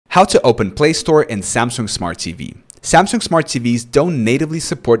How to open Play Store in Samsung Smart TV. Samsung Smart TVs don't natively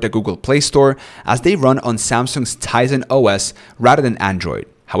support the Google Play Store as they run on Samsung's Tizen OS rather than Android.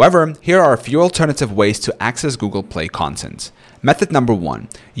 However, here are a few alternative ways to access Google Play content. Method number 1.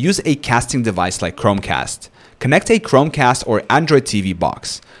 Use a casting device like Chromecast. Connect a Chromecast or Android TV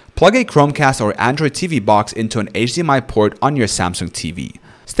box. Plug a Chromecast or Android TV box into an HDMI port on your Samsung TV.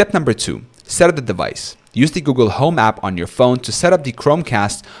 Step number 2. Set up the device. Use the Google Home app on your phone to set up the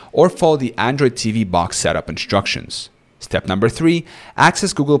Chromecast or follow the Android TV box setup instructions. Step number 3.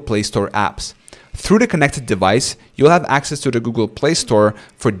 Access Google Play Store apps. Through the connected device, you'll have access to the Google Play Store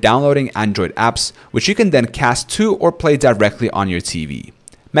for downloading Android apps, which you can then cast to or play directly on your TV.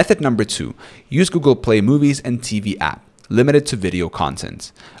 Method number 2. Use Google Play Movies and TV app, limited to video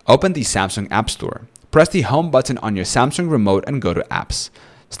content. Open the Samsung App Store. Press the Home button on your Samsung remote and go to Apps.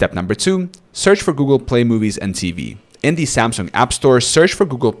 Step number 2. Search for Google Play Movies and TV. In the Samsung App Store, search for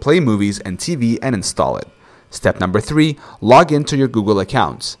Google Play Movies and TV and install it. Step number 3. Log into your Google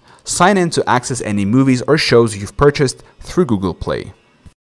accounts. Sign in to access any movies or shows you've purchased through Google Play.